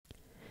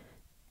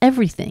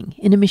Everything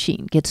in a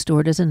machine gets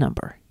stored as a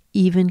number,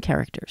 even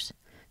characters.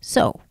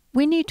 So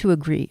we need to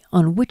agree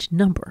on which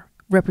number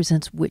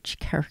represents which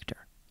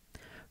character.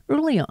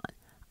 Early on,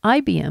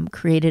 IBM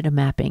created a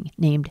mapping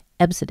named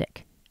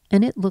EBCDIC,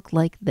 and it looked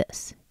like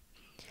this.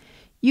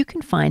 You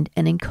can find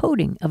an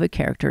encoding of a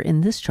character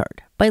in this chart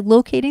by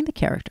locating the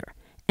character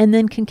and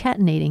then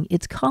concatenating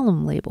its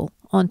column label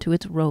onto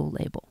its row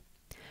label.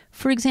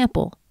 For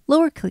example,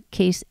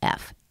 lowercase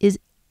f is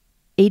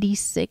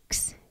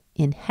 86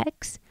 in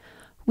hex,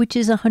 which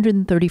is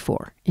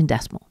 134 in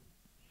decimal.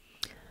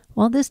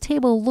 While this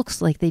table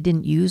looks like they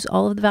didn't use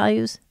all of the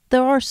values,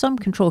 there are some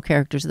control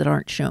characters that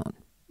aren't shown.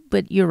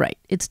 But you're right,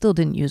 it still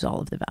didn't use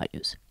all of the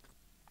values.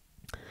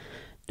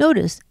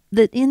 Notice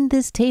that in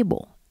this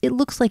table, it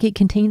looks like it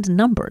contains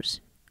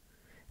numbers,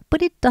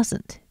 but it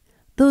doesn't.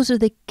 Those are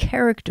the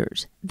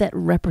characters that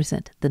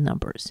represent the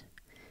numbers.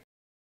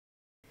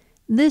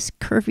 This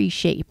curvy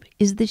shape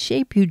is the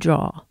shape you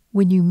draw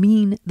when you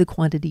mean the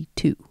quantity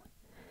 2.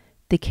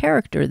 The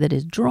character that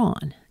is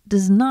drawn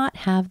does not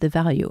have the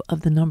value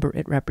of the number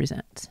it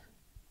represents.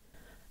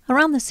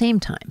 Around the same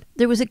time,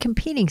 there was a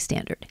competing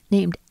standard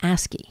named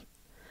ASCII.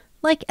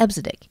 Like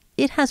EBCDIC,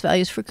 it has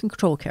values for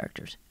control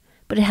characters,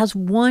 but it has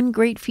one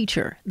great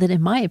feature that,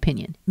 in my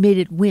opinion, made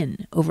it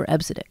win over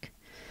EBCDIC.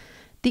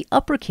 The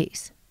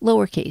uppercase,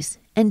 lowercase,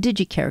 and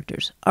digit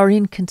characters are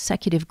in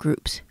consecutive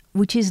groups,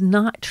 which is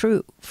not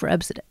true for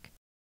EBCDIC.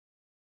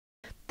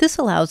 This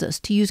allows us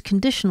to use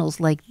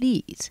conditionals like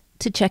these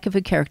to check if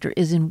a character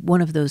is in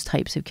one of those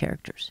types of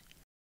characters.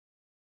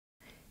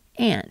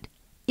 And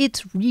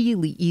it's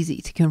really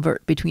easy to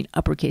convert between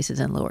uppercases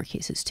and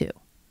lowercases too.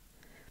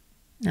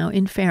 Now,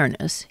 in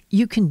fairness,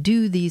 you can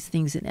do these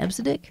things in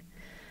EBCDIC,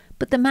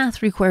 but the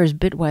math requires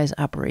bitwise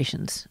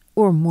operations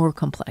or more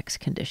complex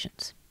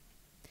conditions.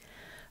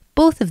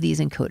 Both of these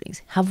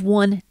encodings have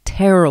one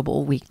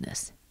terrible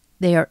weakness.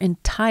 They are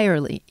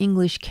entirely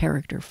English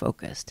character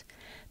focused.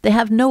 They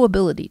have no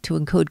ability to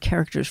encode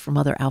characters from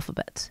other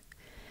alphabets.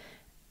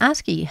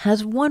 ASCII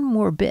has one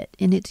more bit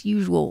in its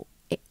usual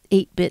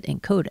 8-bit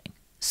encoding,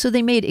 so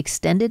they made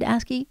extended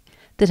ASCII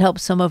that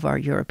helped some of our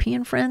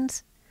European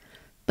friends,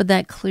 but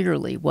that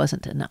clearly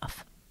wasn't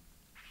enough.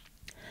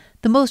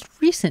 The most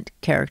recent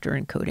character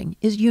encoding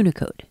is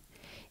Unicode.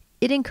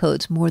 It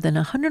encodes more than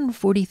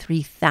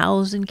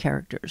 143,000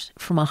 characters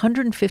from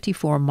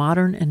 154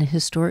 modern and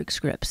historic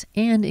scripts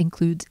and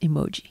includes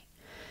emoji.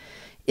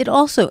 It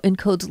also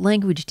encodes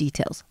language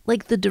details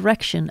like the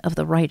direction of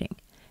the writing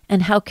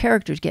and how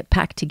characters get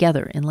packed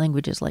together in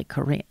languages like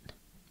Korean.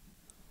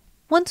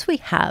 Once we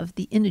have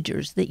the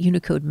integers that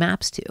Unicode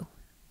maps to,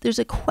 there's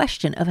a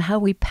question of how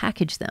we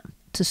package them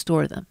to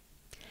store them.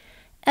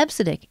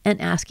 EBCDIC and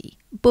ASCII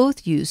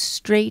both use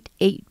straight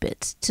 8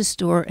 bits to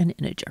store an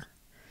integer.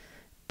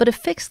 But a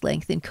fixed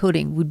length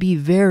encoding would be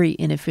very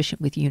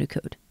inefficient with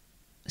Unicode.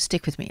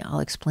 Stick with me, I'll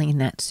explain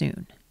that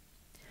soon.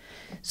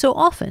 So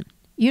often,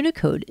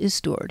 Unicode is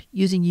stored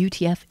using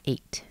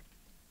UTF-8.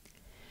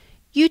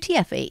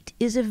 UTF-8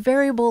 is a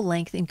variable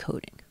length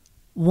encoding.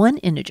 One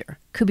integer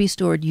could be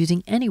stored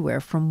using anywhere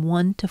from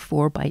 1 to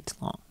 4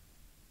 bytes long.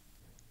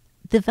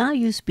 The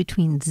values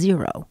between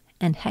 0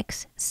 and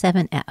hex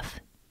 7f,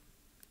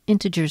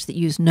 integers that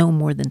use no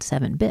more than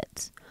 7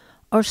 bits,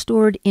 are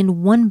stored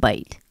in 1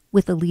 byte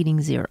with a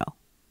leading 0.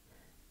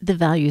 The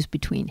values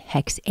between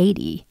hex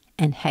 80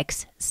 and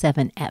hex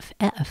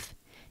 7ff,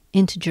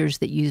 integers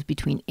that use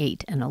between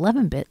 8 and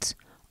 11 bits,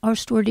 are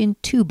stored in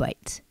 2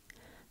 bytes.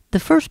 The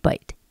first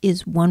byte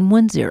is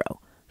 110,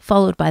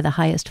 followed by the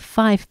highest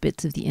 5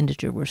 bits of the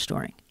integer we're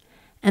storing.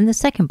 And the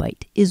second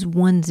byte is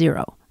 10,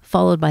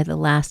 followed by the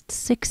last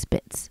 6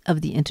 bits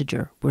of the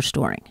integer we're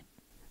storing.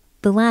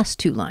 The last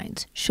 2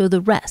 lines show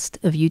the rest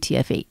of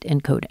UTF-8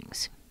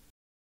 encodings.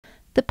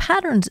 The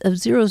patterns of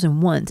zeros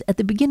and ones at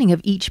the beginning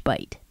of each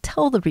byte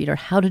tell the reader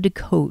how to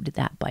decode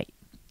that byte.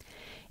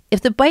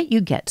 If the byte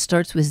you get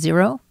starts with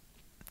 0,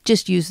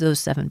 just use those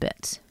 7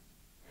 bits.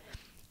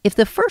 If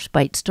the first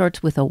byte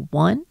starts with a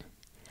 1,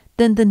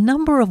 then the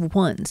number of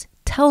ones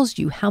tells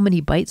you how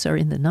many bytes are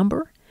in the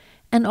number,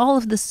 and all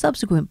of the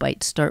subsequent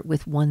bytes start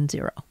with 10.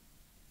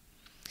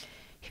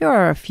 Here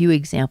are a few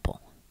examples.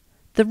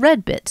 The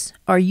red bits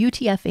are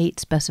UTF-8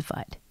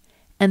 specified,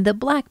 and the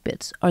black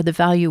bits are the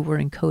value we're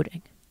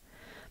encoding.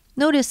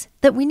 Notice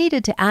that we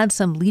needed to add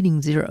some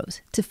leading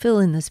zeros to fill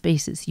in the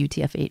spaces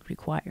UTF-8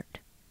 required.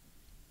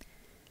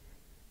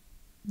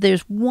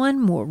 There's one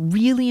more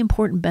really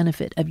important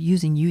benefit of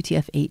using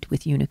UTF-8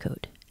 with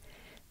Unicode.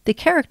 The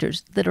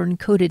characters that are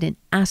encoded in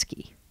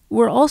ASCII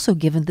were also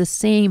given the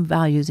same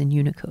values in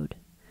Unicode.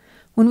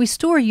 When we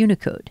store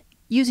Unicode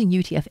using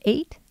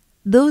UTF-8,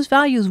 those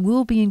values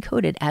will be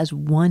encoded as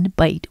 1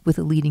 byte with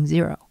a leading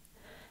 0.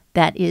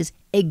 That is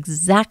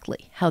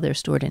exactly how they're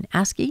stored in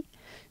ASCII,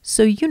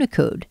 so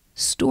Unicode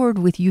stored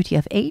with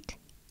UTF-8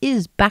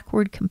 is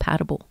backward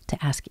compatible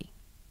to ASCII.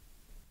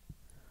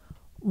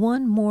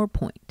 One more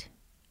point.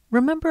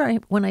 Remember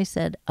when I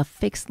said a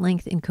fixed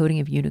length encoding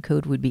of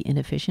Unicode would be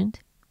inefficient?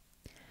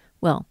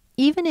 Well,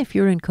 even if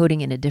you're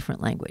encoding in a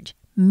different language,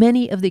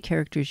 many of the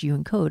characters you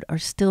encode are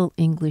still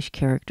English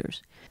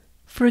characters.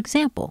 For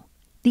example,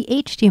 the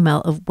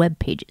HTML of web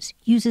pages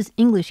uses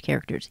English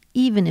characters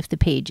even if the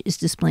page is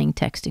displaying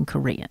text in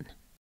Korean.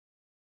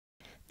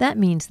 That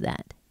means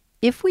that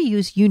if we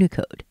use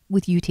Unicode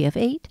with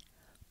UTF-8,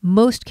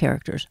 most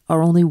characters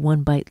are only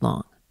 1 byte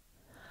long.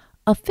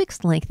 A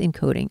fixed-length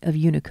encoding of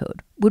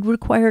Unicode would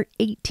require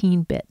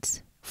 18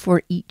 bits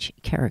for each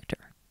character.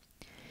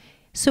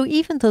 So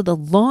even though the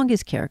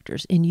longest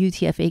characters in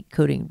UTF-8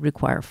 coding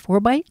require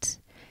 4 bytes,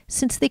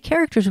 since the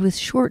characters with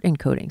short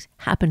encodings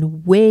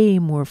happen way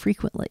more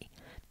frequently,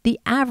 the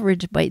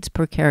average bytes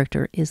per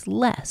character is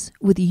less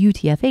with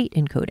UTF-8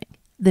 encoding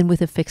than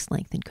with a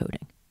fixed-length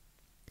encoding.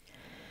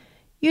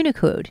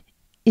 Unicode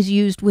is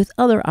used with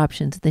other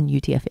options than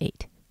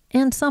UTF-8,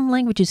 and some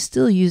languages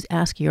still use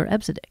ASCII or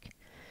EBCDIC.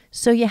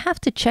 So you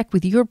have to check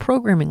with your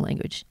programming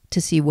language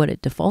to see what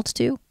it defaults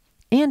to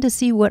and to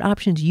see what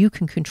options you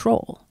can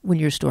control when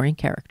you're storing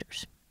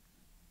characters.